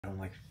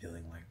like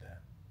feeling like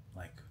that.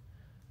 Like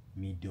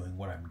me doing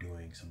what I'm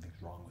doing,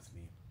 something's wrong with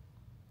me.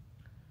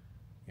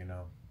 You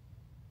know?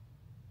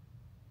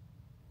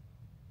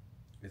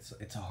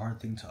 It's a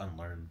hard thing to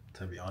unlearn,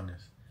 to be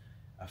honest.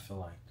 I feel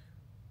like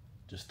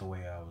just the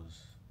way I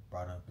was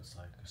brought up, it's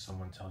like if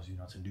someone tells you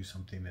not to do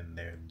something, then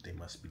they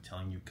must be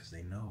telling you because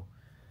they know.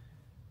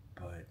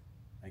 But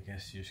I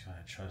guess you just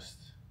gotta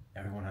trust.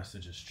 Everyone has to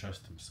just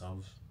trust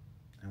themselves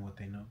and what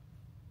they know.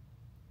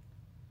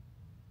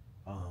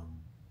 Um,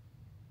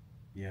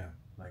 yeah,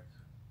 like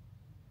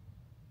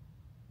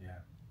yeah.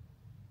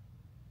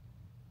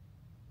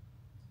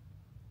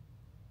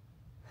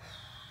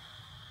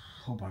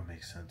 Hope I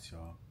make sense,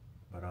 y'all.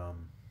 But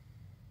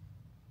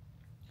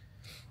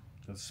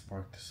let's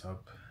spark this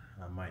up.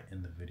 I might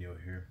end the video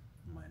here.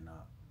 I might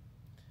not.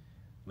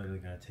 Literally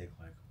gonna take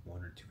like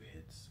one or two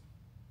hits.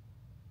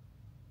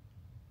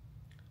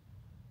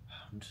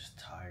 I'm just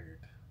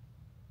tired.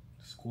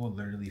 School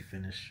literally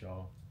finished,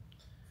 y'all,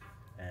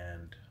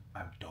 and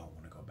I don't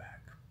want to go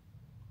back.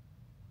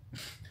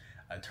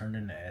 I turned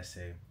in an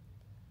essay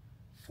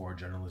for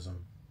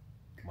journalism,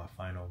 my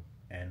final,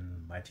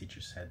 and my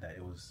teacher said that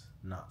it was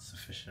not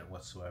sufficient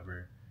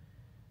whatsoever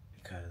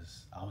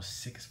because I was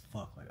sick as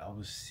fuck. Like I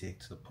was sick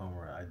to the point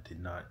where I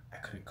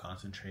couldn't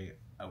concentrate.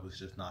 I was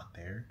just not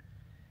there,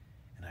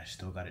 and I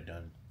still got it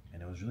done.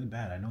 And it was really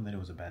bad. I know that it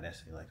was a bad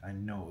essay. Like I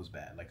know it was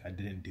bad. Like I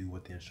didn't do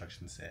what the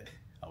instructions said.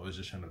 I was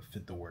just trying to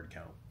fit the word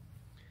count.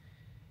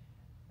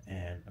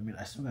 And I mean,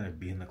 I still got to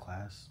be in the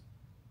class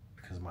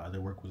because my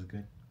other work was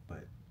good,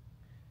 but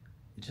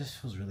it just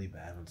feels really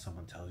bad when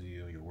someone tells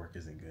you your work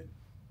isn't good.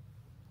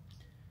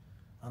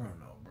 I don't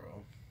know,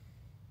 bro.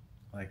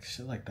 Like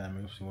shit like that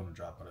makes me want to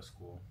drop out of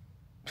school.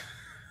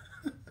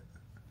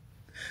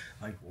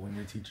 Like when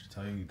your teacher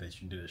tell you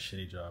that you did a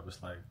shitty job,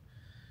 it's like,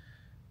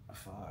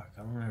 fuck,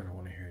 I don't ever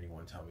want to hear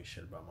anyone tell me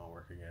shit about my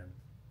work again.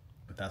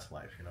 But that's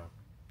life, you know.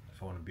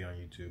 If I want to be on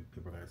YouTube,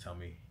 people are gonna tell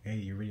me, hey,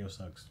 your video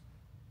sucks.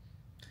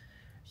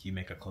 If you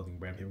make a clothing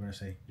brand, people are gonna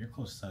say, your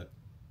clothes suck.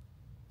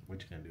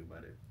 What you gonna do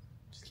about it?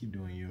 Just keep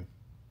doing you,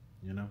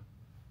 you know?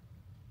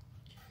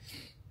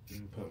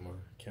 Put my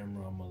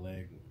camera on my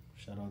leg.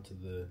 Shout out to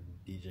the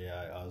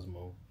DJI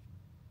Osmo.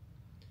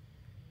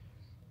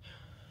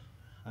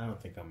 I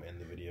don't think I'm gonna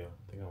end the video.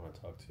 I think I want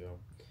to talk to y'all.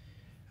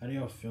 How do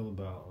y'all feel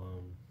about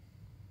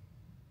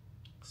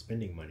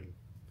spending money?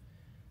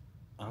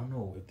 I don't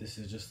know if this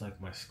is just like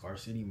my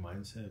scarcity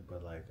mindset,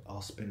 but like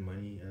I'll spend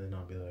money and then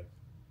I'll be like,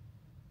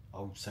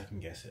 I'll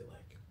second guess it.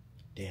 Like,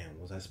 damn,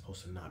 was I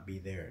supposed to not be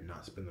there and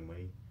not spend the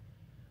money?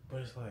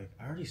 But it's like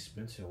I already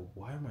spent it.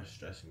 Why am I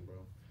stressing,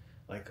 bro?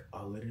 Like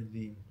I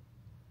literally,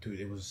 dude,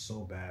 it was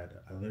so bad.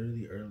 I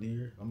literally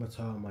earlier, I'm gonna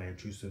tell you my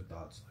intrusive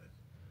thoughts, like,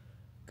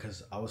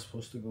 cause I was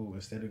supposed to go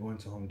instead of going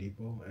to Home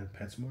Depot and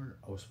PetSmart,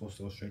 I was supposed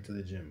to go straight to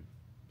the gym.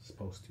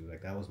 Supposed to,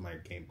 like that was my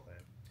game plan.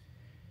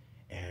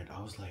 And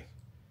I was like,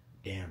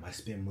 damn, I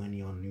spent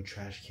money on a new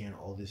trash can,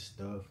 all this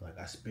stuff. Like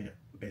I spent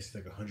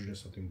basically like $100 and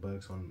something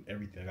bucks on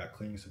everything. I got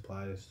cleaning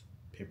supplies,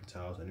 paper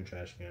towels, a new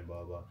trash can,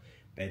 blah blah,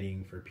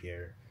 bedding for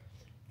Pierre,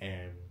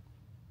 and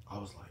I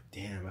was like,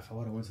 damn, if I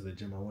would have went to the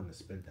gym, I wouldn't have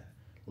spent that.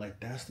 Like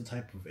that's the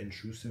type of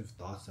intrusive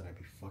thoughts that I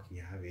be fucking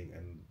having,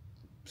 and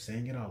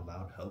saying it out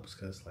loud helps,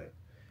 cause like,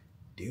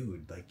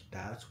 dude, like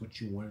that's what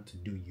you wanted to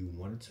do. You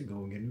wanted to go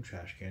and get a new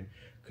trash can,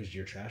 cause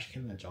your trash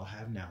can that y'all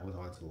have now is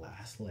on its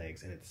last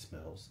legs and it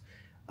smells.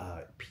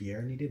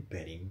 Pierre needed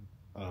bedding.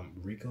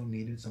 Rico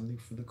needed something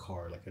for the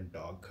car, like a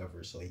dog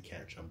cover, so he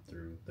can't jump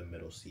through the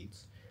middle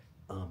seats.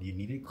 You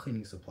needed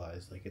cleaning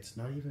supplies. Like it's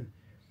not even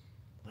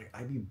like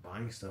I be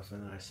buying stuff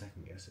and then I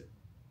second guess it,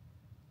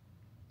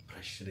 but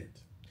I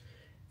shouldn't.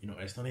 You know,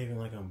 it's not even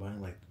like I'm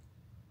buying like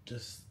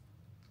just.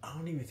 I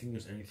don't even think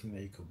there's anything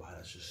that you could buy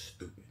that's just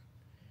stupid.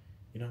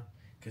 You know,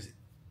 because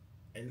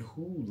and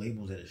who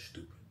labels it as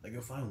stupid? Like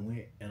if I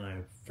went and I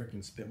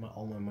freaking spent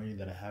all my money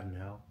that I have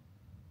now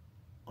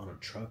on a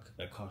truck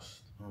that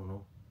costs, I don't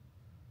know,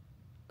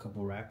 a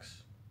couple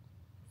racks.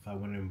 If I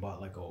went and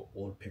bought like a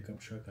old pickup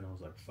truck and I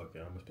was like, fuck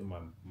it, I'm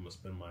gonna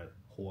spend my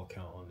whole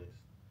account on this.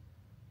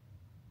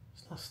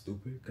 It's not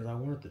stupid because I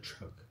wanted the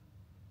truck.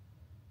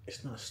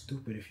 It's not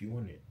stupid if you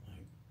want it.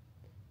 Like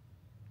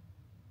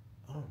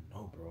I don't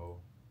know, bro,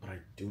 but I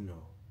do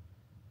know.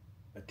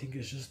 I think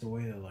it's just the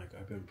way that like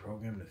I've been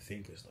programmed to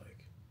think is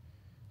like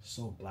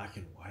so black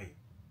and white.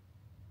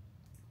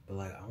 But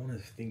like I want to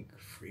think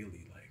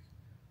freely. Like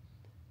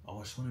I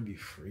just want to be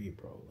free,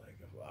 bro. Like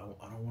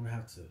I don't want to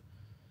have to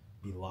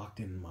be locked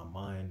in my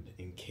mind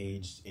and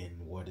caged in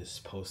what is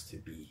supposed to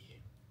be.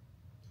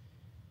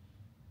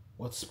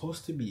 What's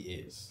supposed to be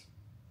is.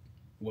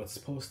 What's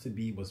supposed to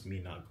be was me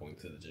not going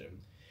to the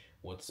gym.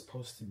 What's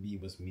supposed to be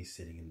was me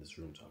sitting in this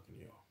room talking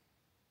to y'all.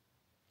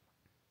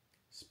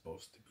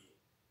 Supposed to be.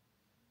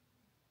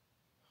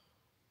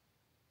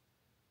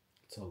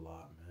 It's a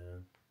lot,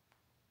 man.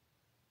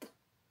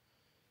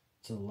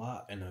 It's a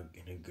lot in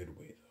a good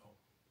way, though.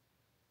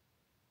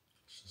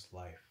 It's just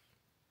life.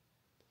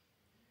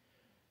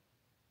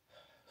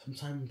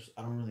 Sometimes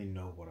I don't really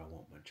know what I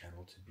want my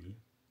channel to be,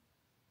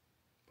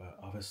 But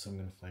obviously I'm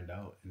gonna find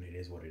out, and it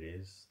is what it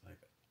is.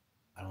 Like,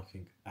 I don't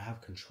think I have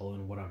control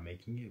in what I'm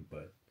making it,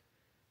 but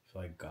I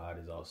feel like God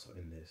is also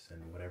in this,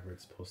 and whatever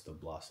it's supposed to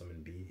blossom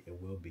and be, it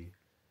will be.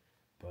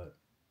 But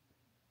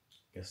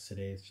I guess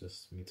today it's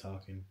just me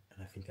talking,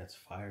 and I think that's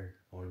fire.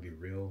 I want to be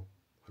real,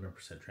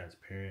 100%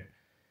 transparent.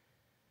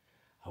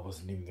 I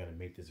wasn't even gonna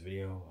make this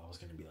video. I was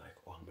gonna be like,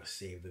 oh, I'm gonna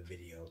save the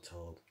video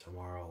till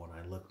tomorrow when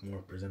I look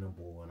more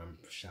presentable and I'm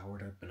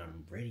showered up and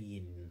I'm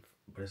ready.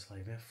 But it's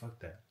like, man, fuck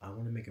that. I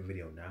want to make a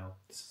video now.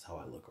 This is how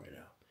I look right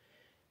now.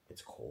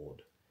 It's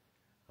cold.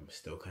 I'm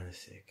still kind of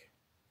sick.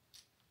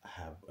 I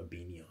have a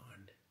beanie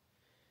on.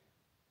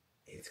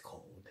 It's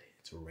cold.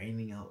 It's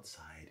raining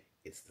outside.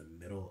 It's the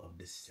middle of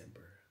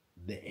December.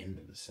 The end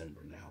of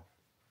December now.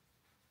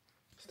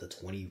 It's the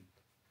 21st.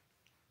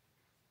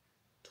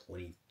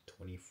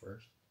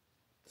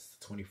 It's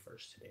the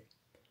 21st today.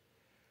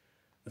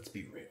 Let's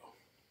be real.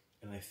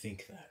 And I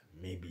think that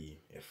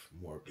maybe if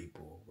more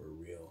people were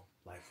real,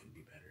 life would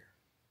be better.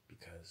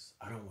 Because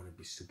I don't want to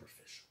be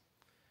superficial.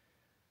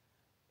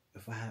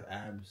 If I have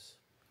abs,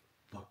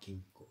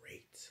 fucking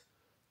great.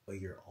 But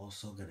you're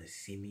also gonna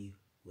see me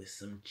with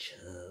some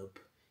chub.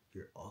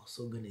 You're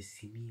also gonna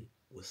see me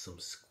with some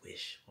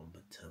squish on my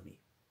tummy.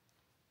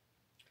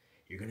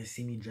 You're gonna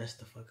see me dressed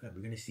the fuck up.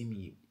 You're gonna see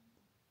me,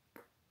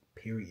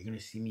 period. You're gonna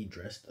see me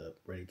dressed up,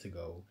 ready to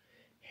go,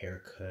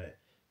 haircut,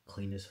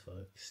 clean as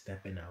fuck,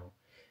 stepping out.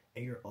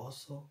 And you're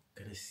also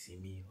gonna see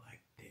me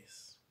like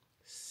this,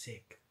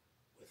 sick,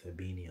 with a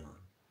beanie on,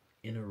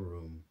 in a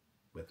room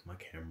with my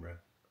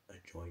camera, a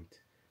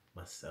joint,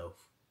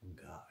 myself,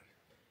 God.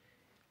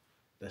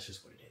 That's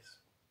just what it is.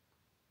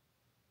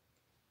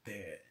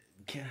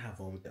 You can't have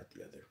one without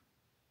the other.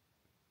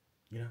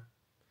 You know?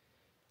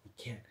 You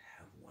can't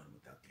have one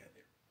without the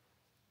other.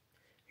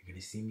 You're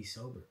gonna see me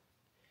sober.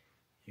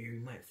 You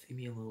might see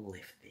me a little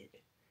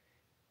lifted.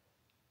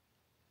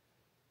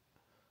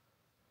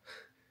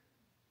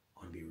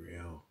 I wanna be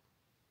real.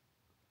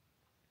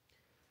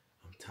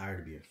 I'm tired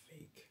of being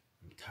fake.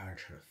 I'm tired of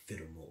trying to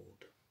fit a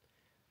mold.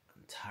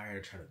 I'm tired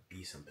of trying to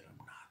be something I'm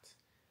not.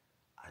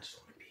 I just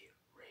wanna be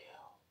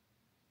real.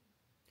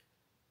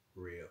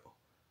 Real.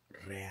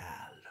 I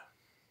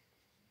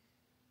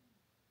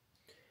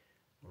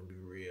wanna be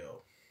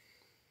real.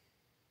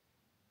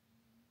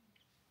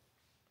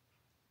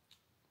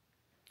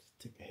 Let's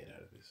take a hit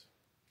out of this.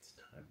 It's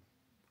time.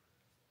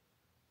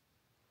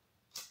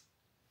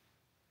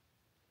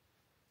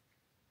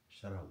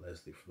 Shout out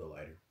Leslie for the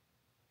lighter.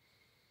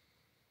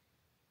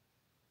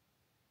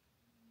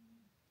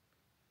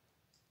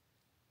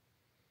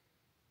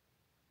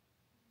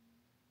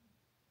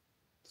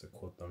 It's a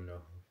cool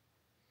thumbnail.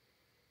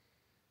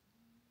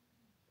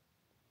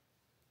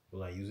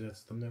 Will I use it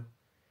as a thumbnail?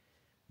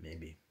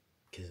 Maybe.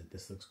 Because if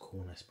this looks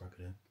cool and I spark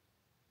it up,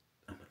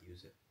 I might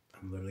use it.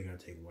 I'm literally going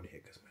to take one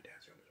hit because my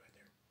dad's room is right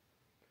there.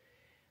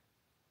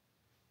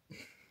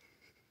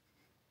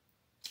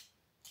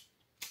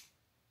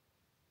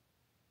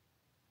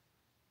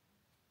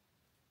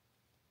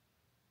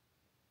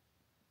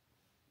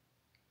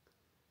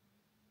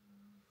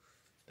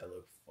 That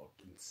looked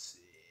fucking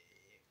sick.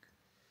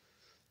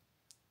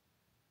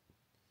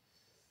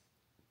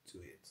 2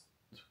 hits.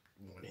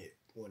 1 hit.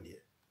 1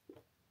 hit.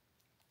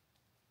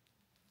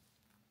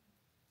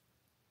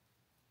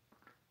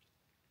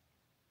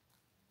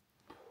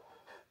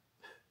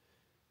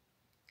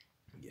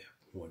 Yeah,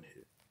 1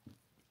 hit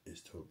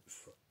is totally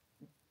fun.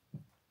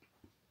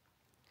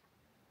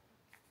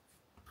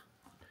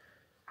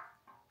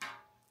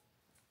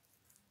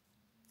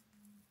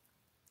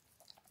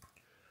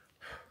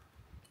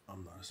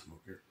 I'm not a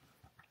smoker.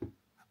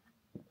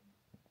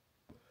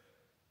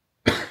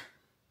 I'm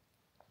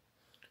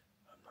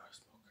not a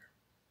smoker.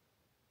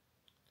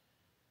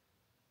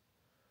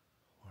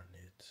 1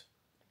 hit.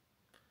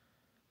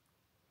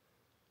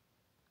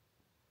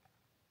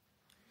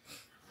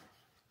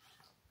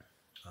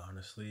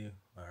 Honestly,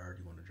 I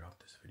already want to drop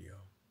this video.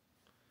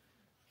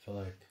 I feel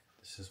like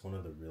this is one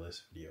of the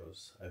realest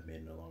videos I've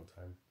made in a long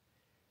time.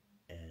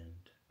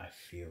 And I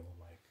feel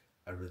like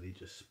I really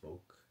just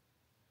spoke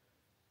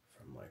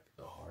from like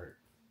the heart.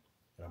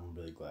 And I'm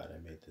really glad I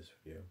made this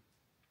video.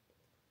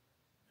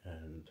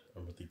 And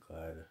I'm really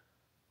glad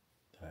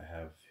that I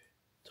have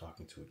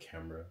talking to a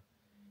camera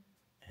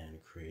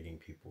and creating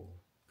people.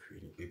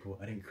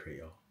 I didn't create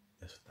y'all.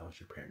 That was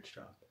your parents'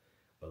 job.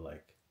 But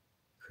like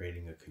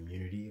creating a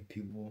community of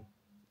people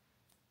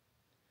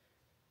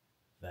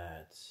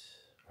that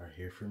are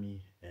here for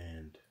me,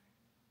 and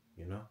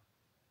you know,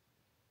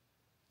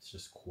 it's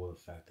just cool the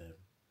fact that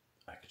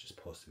I could just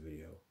post a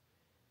video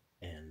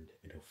and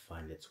it'll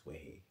find its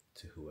way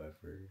to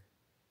whoever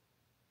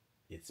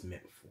it's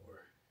meant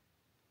for.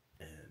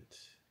 And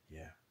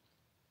yeah.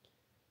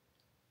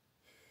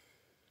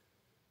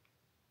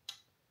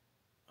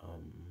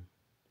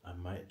 I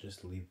might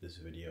just leave this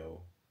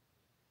video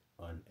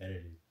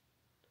unedited.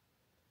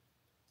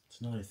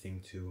 It's another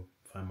thing too,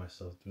 I find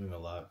myself doing a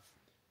lot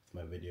with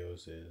my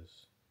videos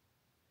is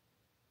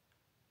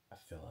I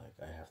feel like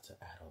I have to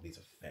add all these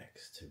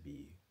effects to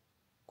be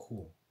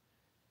cool.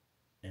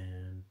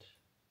 And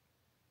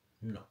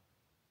No.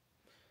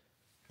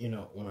 You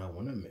know, when I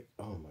want to make,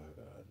 oh my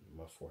god,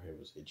 my forehead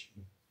was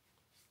itchy.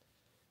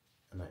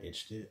 And I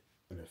itched it,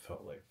 and it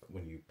felt like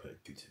when you put a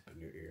Q-tip in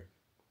your ear.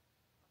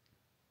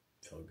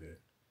 It felt good.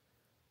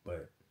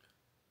 But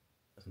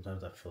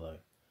sometimes I feel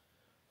like,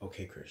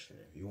 okay, Christian,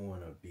 if you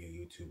want to be a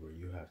YouTuber,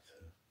 you have to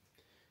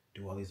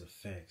do all these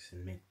effects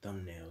and make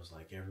thumbnails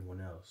like everyone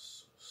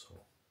else.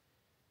 So,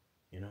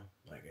 you know,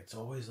 like it's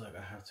always like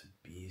I have to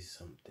be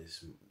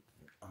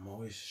I'm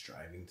always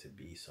striving to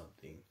be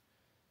something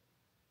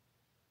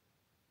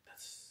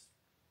that's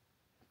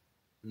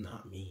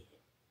not me.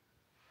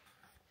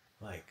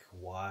 Like,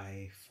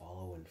 why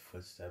follow in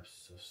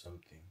footsteps of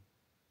something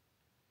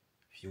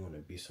if you want to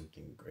be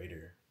something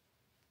greater?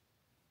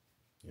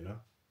 You know?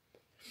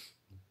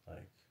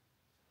 Like,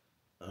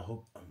 I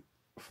hope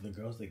for the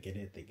girls that get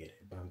it, they get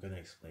it. But I'm going to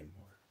explain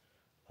more.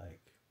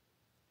 Like,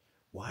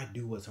 why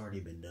do what's already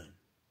been done?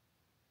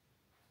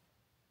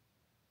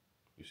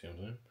 You see what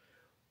I'm saying?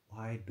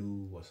 Why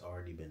do what's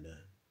already been done?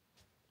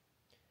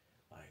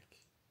 Like,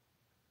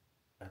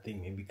 I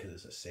think maybe because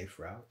it's a safe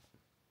route.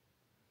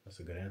 That's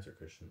a good answer,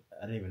 Christian.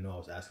 I didn't even know I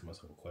was asking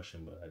myself a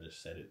question, but I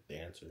just said it, the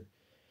answer.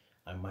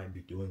 I might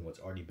be doing what's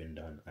already been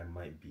done. I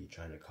might be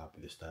trying to copy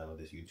the style of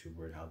this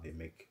YouTuber and how they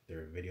make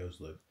their videos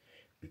look,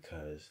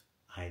 because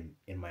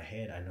in my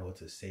head, I know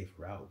it's a safe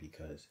route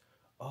because,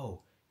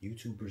 oh,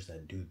 YouTubers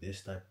that do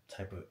this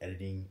type of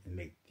editing and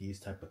make these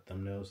type of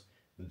thumbnails,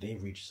 they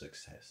reach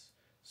success.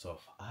 So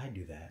if I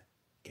do that,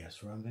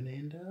 guess where I'm going to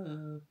end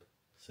up?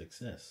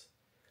 Success.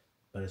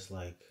 But it's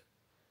like,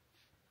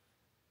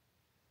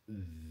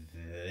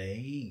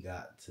 they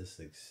got to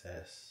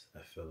success,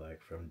 I feel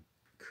like, from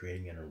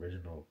creating an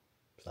original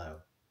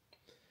style.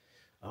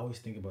 I always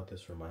think about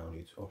this for my own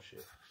YouTube. Oh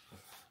shit.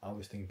 I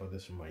always think about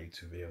this for my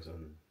YouTube videos,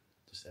 and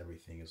just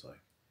everything is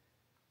like,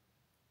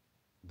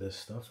 the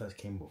stuff that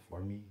came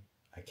before me,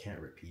 I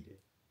can't repeat it.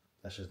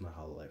 That's just not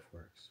how life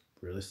works.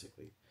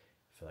 Realistically,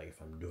 I feel like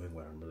if I'm doing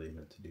what I'm really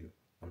meant to do,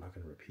 I'm not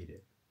gonna repeat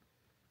it.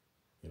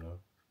 You know,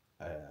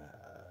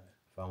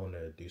 if I want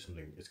to do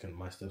something,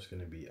 my stuff's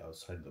gonna be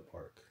outside the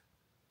park.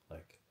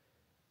 Like,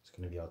 it's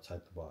gonna be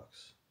outside the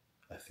box.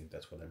 I think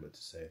that's what I meant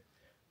to say.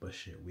 But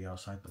shit, we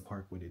outside the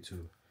park with it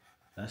too.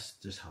 That's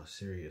just how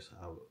serious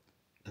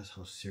that's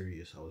how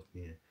serious I was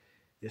being.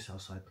 It's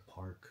outside the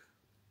park.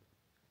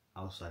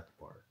 Outside the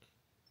park.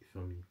 You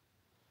feel me?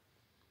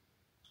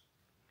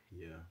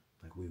 Yeah.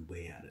 Like, we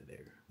way out of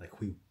there.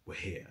 Like, we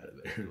way out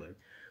of there. Like,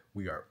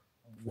 we are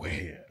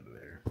way out of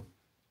there.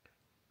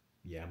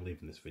 Yeah, I'm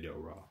leaving this video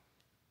raw.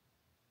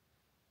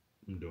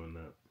 I'm doing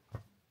that.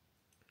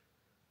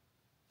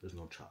 There's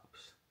no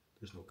chops.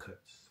 There's no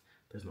cuts.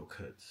 There's no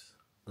cuts.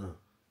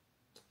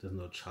 There's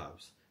no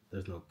chops.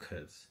 There's no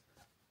cuts.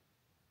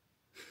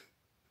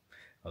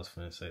 I was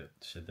finna say,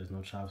 shit, there's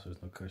no chops,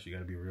 there's no cuts. You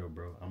gotta be real,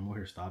 bro. I'm over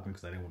here stopping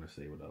because I didn't want to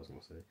say what I was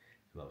gonna say.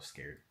 Because I was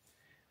scared.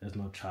 There's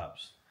no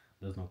chops.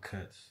 There's no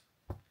cuts.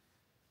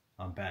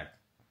 I'm back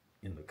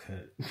in the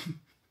cut.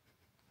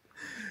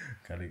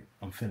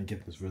 I'm finna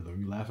get this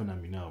rhythm. You laughing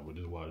at me now, but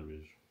just watch,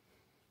 bitch.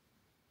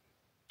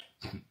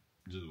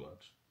 Just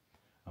watch.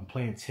 I'm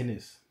playing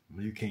tennis.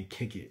 You can't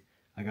kick it.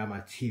 I got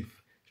my teeth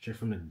straight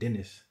from the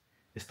dentist.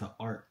 It's the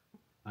art.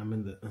 I'm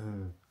in the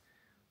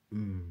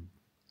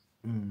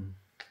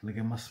Look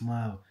at my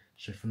smile.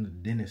 Straight from the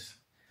dentist.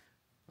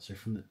 Straight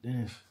from the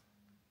dentist.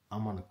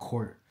 I'm on the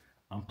court.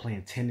 I'm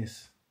playing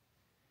tennis.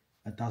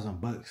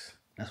 $1,000.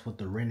 That's what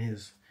the rent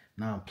is.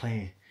 Now I'm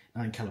playing.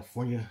 Not in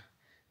California.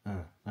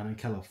 Not in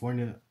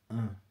California.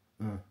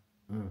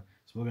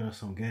 Smoking on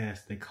some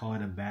gas. They call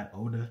it a bad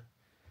odor.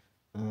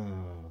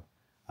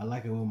 I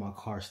like it when my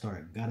car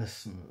start. Got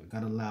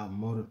a loud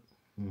motor.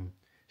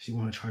 She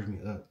wanna charge me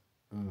up.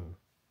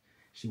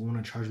 She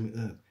wanna charge me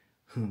up.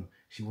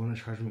 She wanna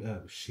charge me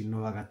up. She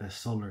know I got that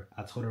solar.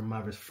 I told her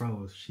Mavericks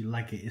froze. She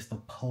like it. It's the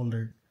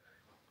polar.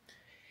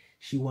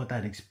 She want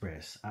that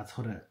express. I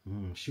told her.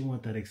 She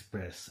want that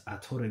express. I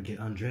told her get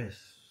undressed.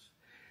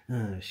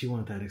 She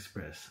want that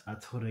express. I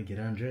told her get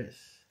undressed.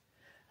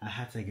 I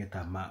had to get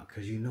that mouth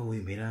because you know we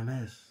made a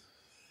mess.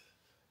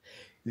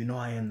 You know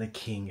I am the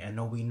king, and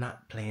no, we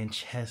not playing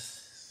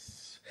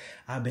chess.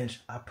 I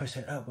push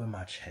it up with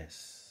my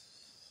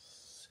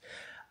chest.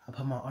 I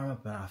put my arm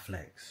up and I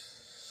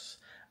flex.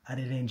 I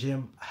didn't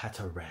gym, I had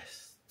to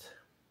rest.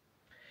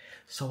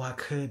 So I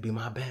could be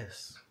my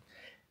best.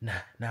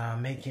 Now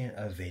I'm making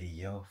a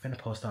video, finna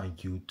post on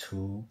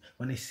YouTube.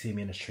 When they see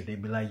me in the street, they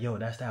be like, yo,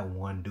 that's that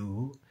one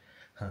dude.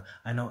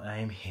 I know I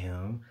am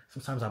him.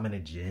 Sometimes I'm in the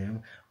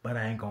gym, but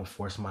I ain't gonna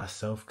force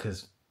myself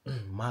because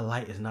my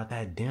light is not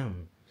that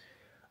dim.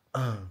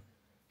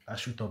 I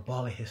shoot the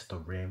ball, it hits the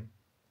rim.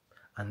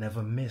 I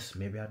never miss,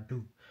 maybe I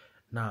do.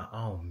 Nah,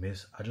 I don't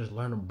miss. I just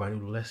learned a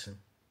brand new lesson.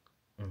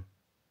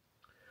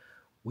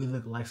 We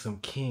look like some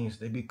kings.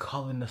 They be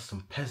calling us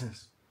some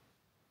peasants.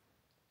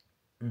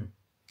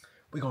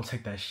 We gonna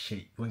take that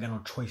shit. You ain't got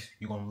no choice.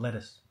 You gonna let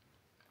us.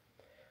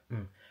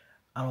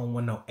 I don't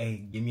want no A.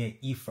 Give me an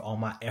E for all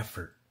my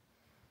effort.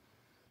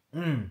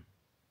 I'm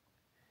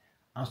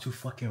too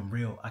fucking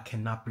real. I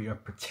cannot be a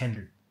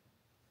pretender.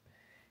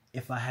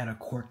 If I had a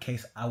court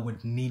case, I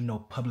would need no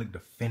public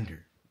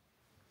defender.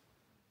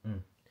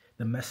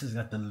 The message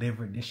got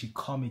delivered, then she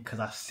called me because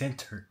I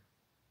sent her.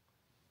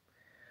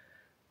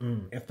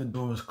 If the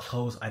door is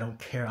closed, I don't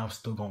care. I'm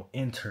still gonna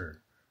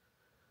enter.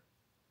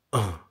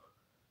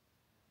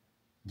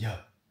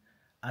 Yeah.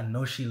 I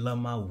know she love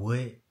my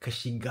wood because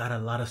she got a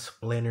lot of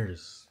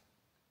splinters.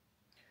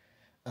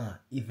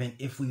 Even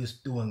if we was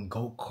doing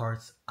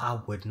go-karts, I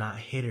would not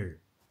hit her.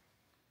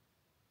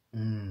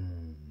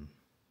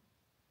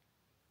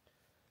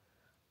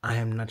 I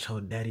am not your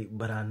daddy,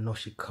 but I know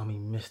she call me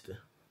mister.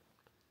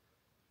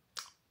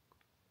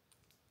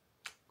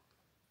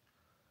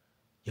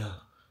 Yeah.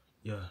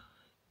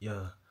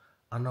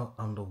 I know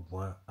I'm the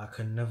one. I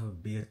could never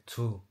be a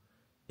two.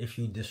 If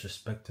you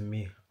disrespect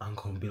me, I'm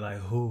gonna be like,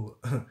 who?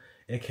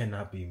 It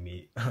cannot be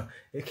me.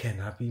 It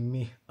cannot be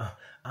me.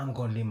 I'm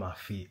gonna need my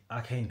feet. I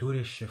can't do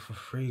this shit for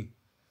free.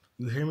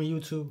 You hear me,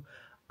 YouTube?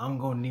 I'm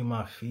gonna need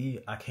my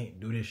feet. I can't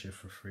do this shit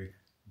for free.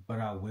 But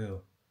I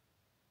will.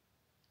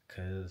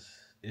 Cause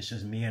it's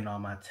just me and all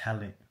my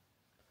talent.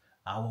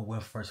 I will win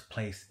first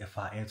place if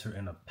I enter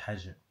in a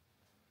pageant.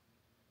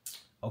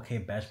 Okay,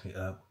 badge me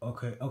up.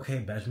 Okay,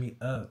 badge me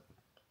up.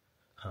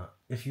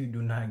 If you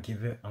do not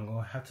give it, I'm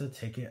gonna have to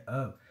take it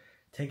up.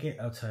 Take it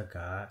up to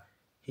God.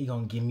 He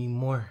gonna give me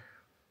more.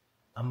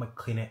 I'ma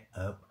clean it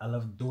up. I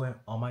love doing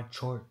all my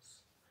chores.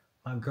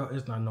 My girl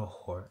is not no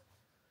whore.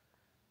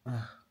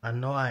 I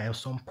know I am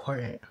so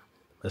important.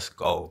 Let's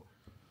go.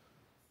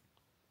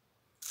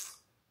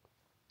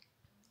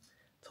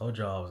 Told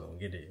y'all I was gonna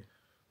get it.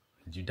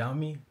 Did you doubt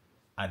me?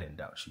 I didn't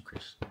doubt you,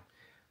 Christian.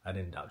 I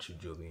didn't doubt you,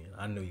 Julian.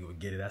 I knew you would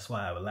get it. That's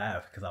why I would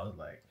laugh, because I was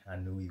like, I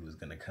knew he was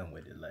gonna come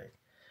with it. Like,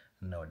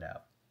 no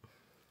doubt.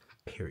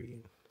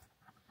 Period.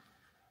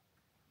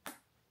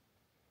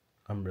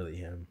 I'm really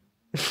him.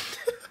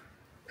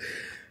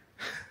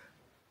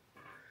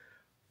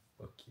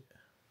 Fuck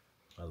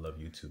yeah. I love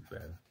YouTube,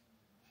 man.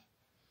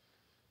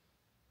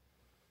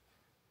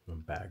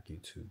 I'm back,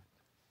 YouTube.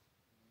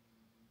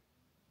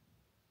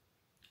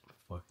 I'm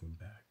fucking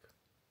back.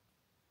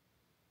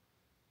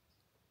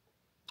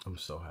 I'm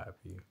so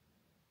happy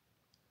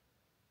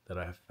that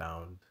I have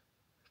found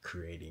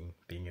creating,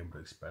 being able to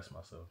express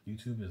myself.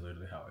 YouTube is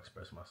literally how I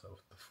express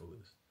myself the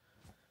fullest.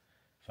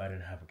 If I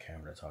didn't have a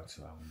camera to talk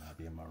to, I would not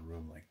be in my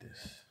room like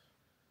this,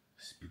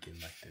 speaking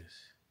like this.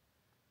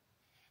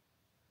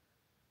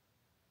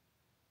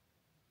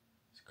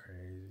 It's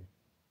crazy.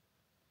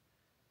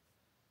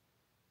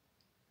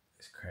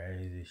 It's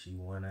crazy. She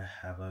wanna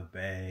have a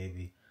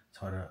baby.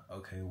 Told her,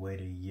 okay,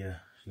 wait a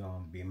year. She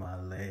gonna be my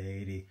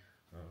lady.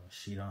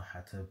 She don't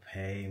have to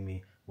pay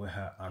me. With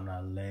her, I'm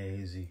not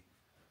lazy.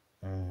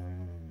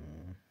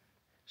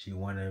 She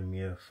wanted me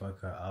to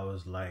fuck her. I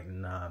was like,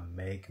 nah,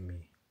 make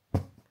me.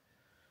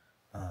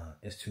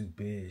 It's too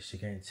big. She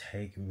can't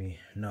take me.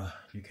 No,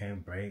 you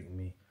can't break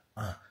me.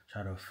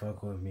 Try to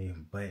fuck with me,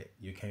 but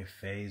you can't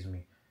phase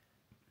me.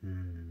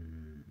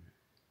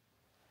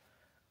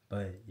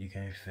 But you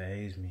can't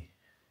phase me.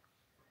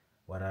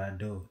 What I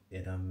do,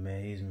 it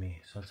amaze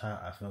me. Sometimes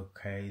I feel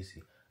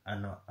crazy. I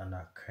know I'm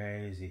not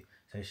crazy.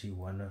 Say she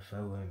wanna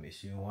fuck with me.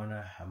 She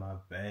wanna have my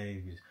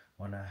babies.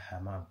 Wanna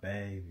have my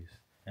babies.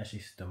 And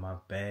she's still my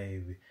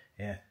baby.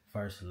 Yeah,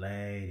 first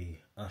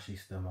lady.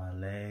 She's still my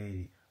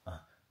lady.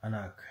 I'm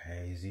not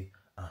crazy.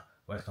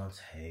 What's gonna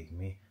take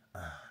me?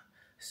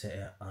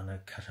 Sitting on the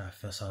couch, I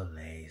feel so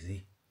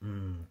lazy.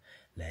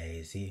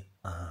 Lazy.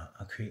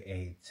 I'm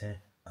creating.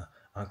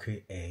 I'm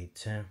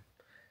creating.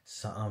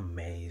 So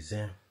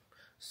amazing.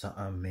 So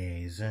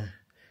amazing.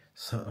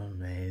 So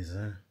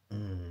amazing.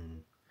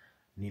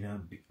 Need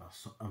a be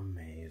so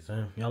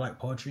amazing. Y'all like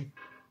poetry?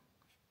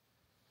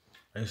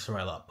 I used to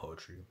write a lot of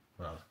poetry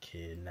when I was a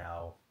kid.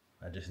 Now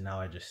I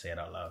just say it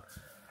out loud.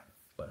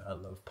 But I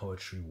love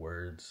poetry,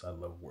 words. I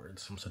love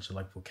words. I'm such a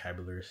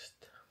vocabularist.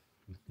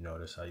 You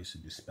notice I used to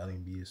do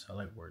spelling bees. I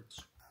like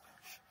words.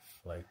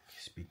 I like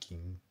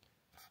speaking.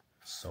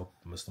 So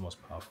it's the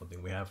most powerful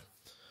thing we have.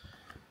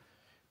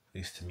 At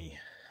least to me,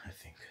 I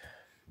think.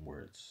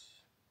 Words.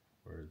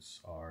 Words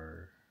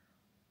are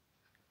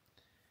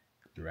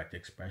direct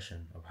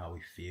expression of how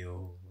we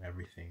feel,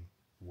 everything.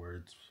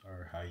 Words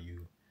are how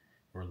you,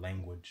 or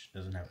language.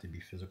 Doesn't have to be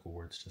physical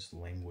words, just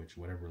language.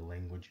 Whatever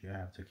language you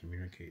have to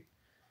communicate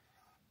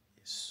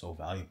is so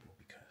valuable,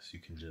 because you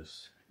can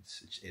just,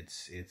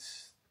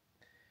 it's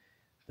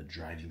the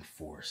driving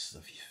force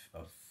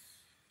of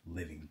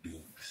living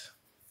beings.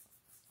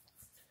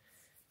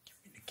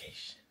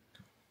 Communication.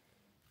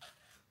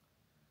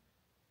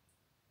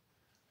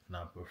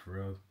 Nah, but for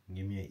real,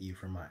 give me an E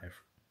for my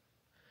effort.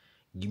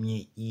 Give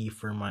me an E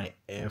for my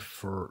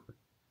effort.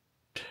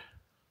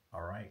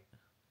 Alright.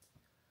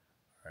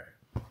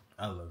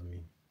 I love me.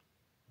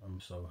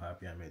 I'm so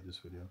happy I made this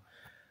video.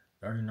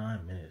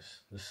 39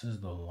 minutes. This is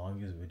the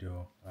longest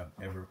video I've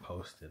ever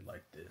posted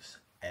like this.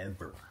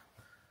 Ever.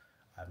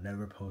 I've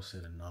never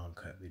posted a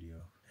non-cut video.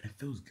 And it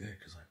feels good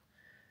because, like,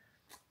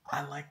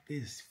 I like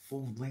this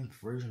full-length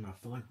version. I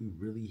feel like we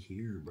really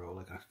here, bro.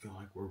 Like, I feel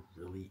like we're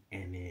really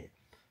in it.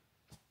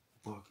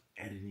 Fuck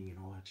editing and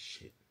all that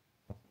shit.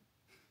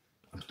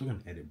 I'm still gonna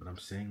edit, but I'm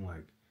saying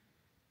like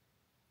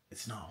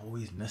it's not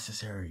always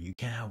necessary. You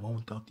can't have one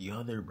without the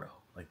other, bro.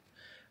 Like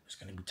there's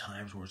gonna be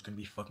times where it's gonna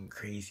be fucking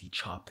crazy,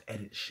 chopped,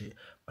 edit shit,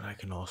 but I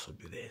can also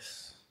do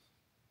this.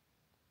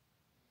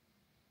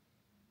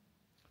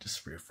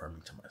 Just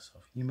reaffirming to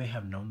myself. You may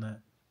have known that.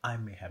 I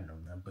may have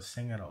known that, but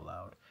saying it out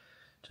loud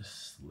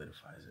just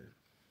solidifies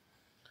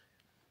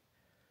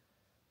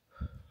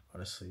it.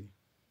 Honestly.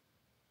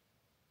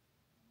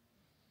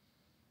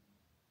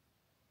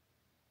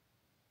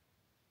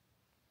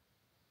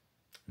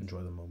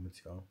 Enjoy the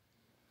moments, y'all.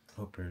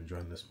 Hope you're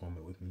enjoying this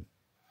moment with me.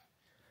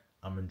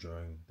 I'm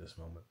enjoying this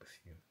moment with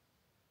you.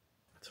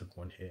 I took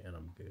one hit and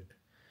I'm good.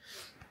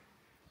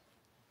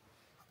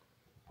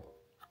 I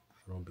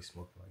don't be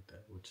smoking like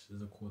that, which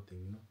is a cool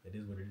thing, you know? It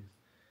is what it is.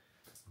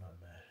 I'm not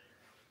mad.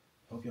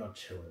 Hope y'all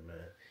chilling, man.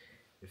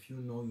 If you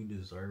know you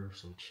deserve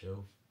some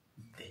chill,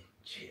 then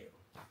chill.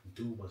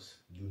 Do what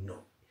you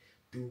know.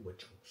 Do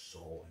what your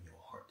soul and your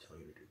heart tell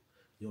you to do.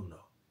 You'll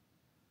know.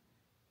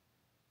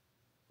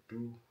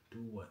 Do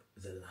what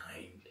is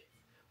aligned.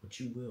 What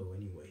you will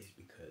anyways,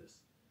 because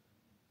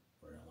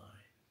we're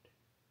aligned.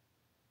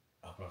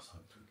 I hope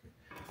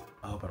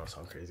I don't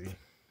sound crazy.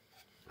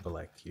 But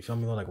like, you feel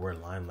me? Like we're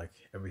aligned, like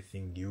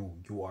everything you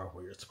are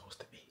where you're supposed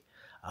to be.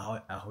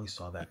 I always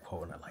saw that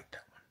quote and I liked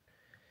that one.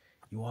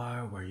 You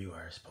are where you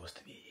are supposed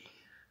to be.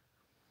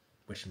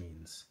 Which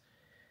means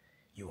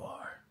you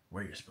are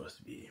where you're supposed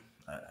to be.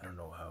 I don't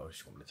know how else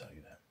you want me to tell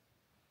you that.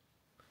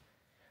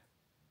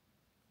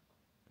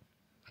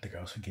 The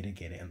girls who get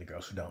it, and the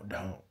girls who don't.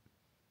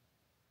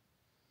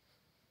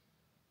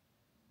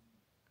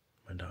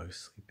 My dog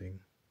is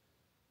sleeping.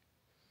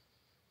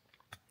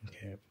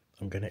 Okay,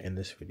 I'm gonna end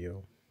this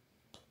video.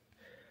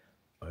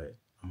 But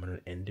I'm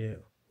gonna end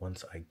it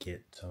once I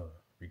get to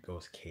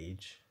Rico's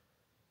cage.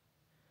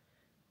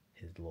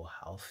 His little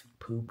healthy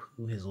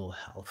poo-poo, his little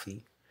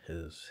healthy,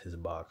 his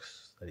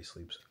box that he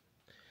sleeps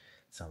in.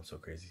 It sounds so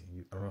crazy.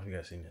 I don't know if you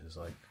guys seen his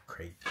like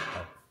crate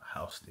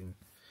house thing.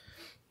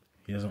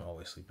 He doesn't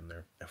always sleep in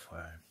there,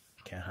 FYI.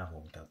 Can't have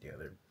one without the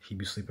other. He'd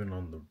be sleeping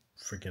on the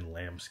freaking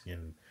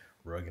lambskin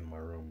rug in my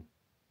room,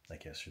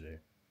 like yesterday,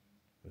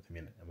 with me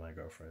and my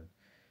girlfriend.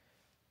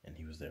 And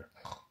he was there.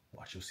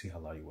 Watch, you'll see how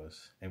loud he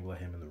was. And we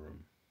let him in the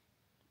room.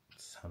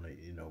 That's how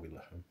you know we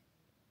let him.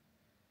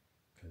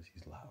 Because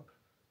he's loud.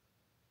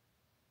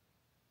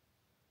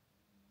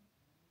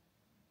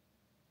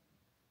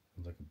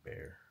 He's like a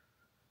bear.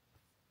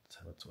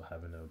 That's what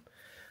having a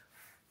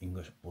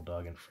English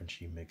bulldog and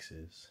Frenchie mix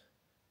is.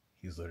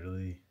 He's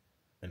literally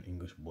an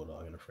English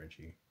bulldog and a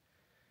Frenchie.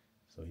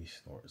 So he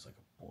snores like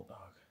a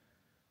bulldog.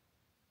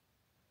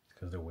 It's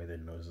because the way their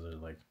noses are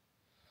like,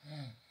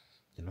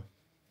 you know?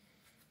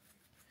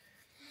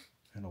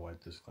 I'm gonna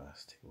wipe this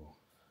glass table.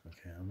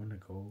 Okay, I'm gonna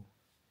go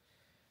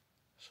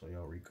show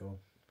y'all Rico.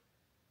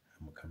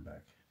 I'm gonna come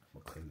back. I'm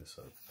gonna clean this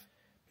up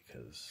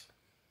because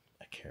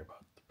I care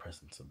about the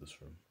presence of this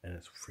room, and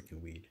it's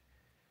freaking weed.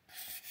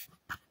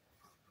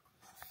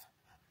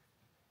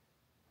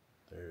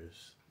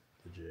 There's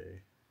the J,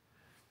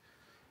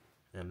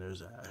 and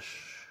there's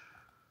Ash.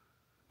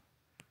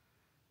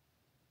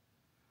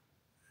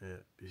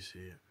 Yep, you see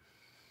it.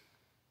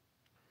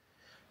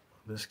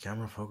 This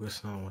camera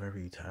focusing on whatever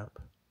you tap.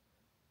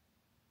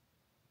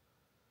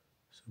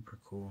 Super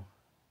cool.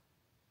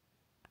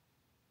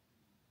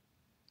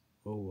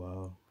 Oh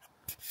wow.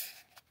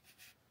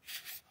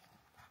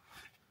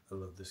 I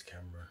love this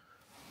camera.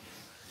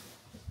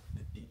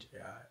 The DJI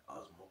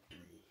Osmo 3.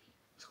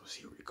 Let's go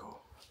see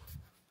Rico.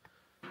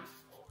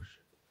 Oh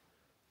shit.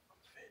 I'm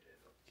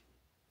faded. Okay.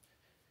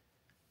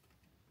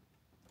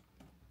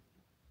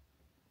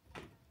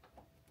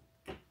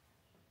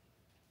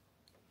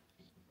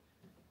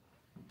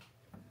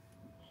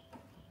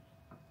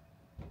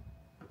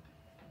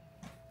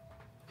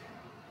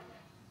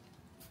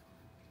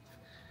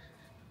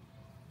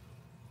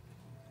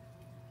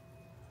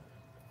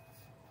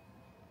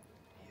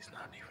 He's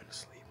not even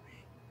asleep.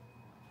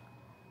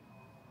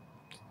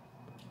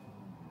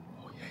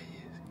 Oh yeah, he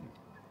is.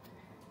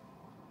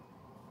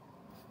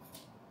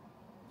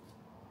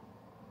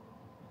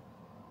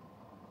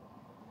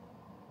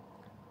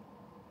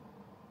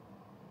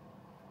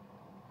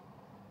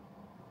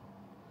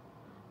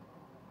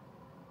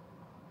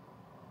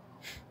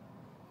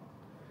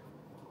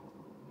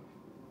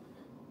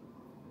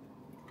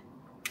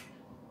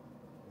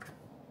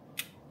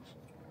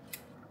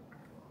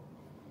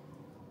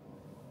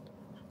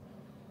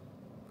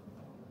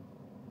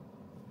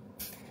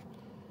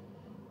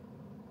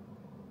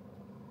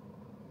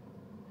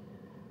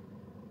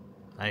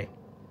 Hi.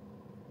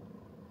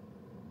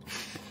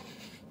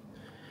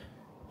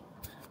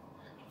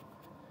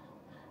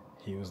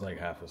 He was like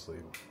half asleep.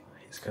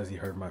 It's because he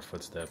heard my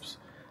footsteps.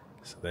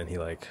 So then he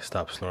like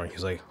stopped snoring. He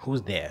was like,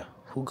 who's there?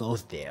 Who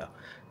goes there?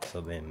 So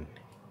then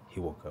he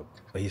woke up.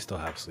 But he's still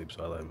half asleep,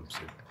 so I let him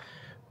sleep.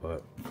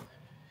 But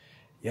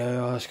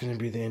yeah, that's gonna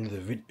be the end of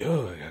the video.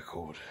 Oh, I got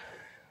cold.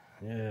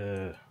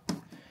 Yeah.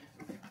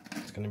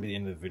 It's gonna be the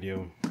end of the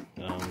video.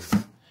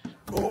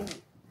 Oh,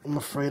 I'm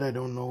afraid I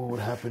don't know what would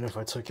happen if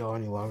I took y'all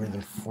any longer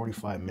than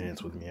 45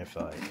 minutes with me. I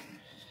feel like,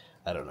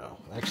 I don't know.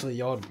 Actually,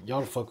 y'all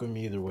fuck with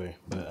me either way.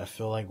 But I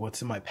feel like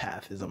what's in my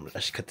path is I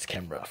should cut this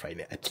camera off right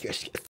now.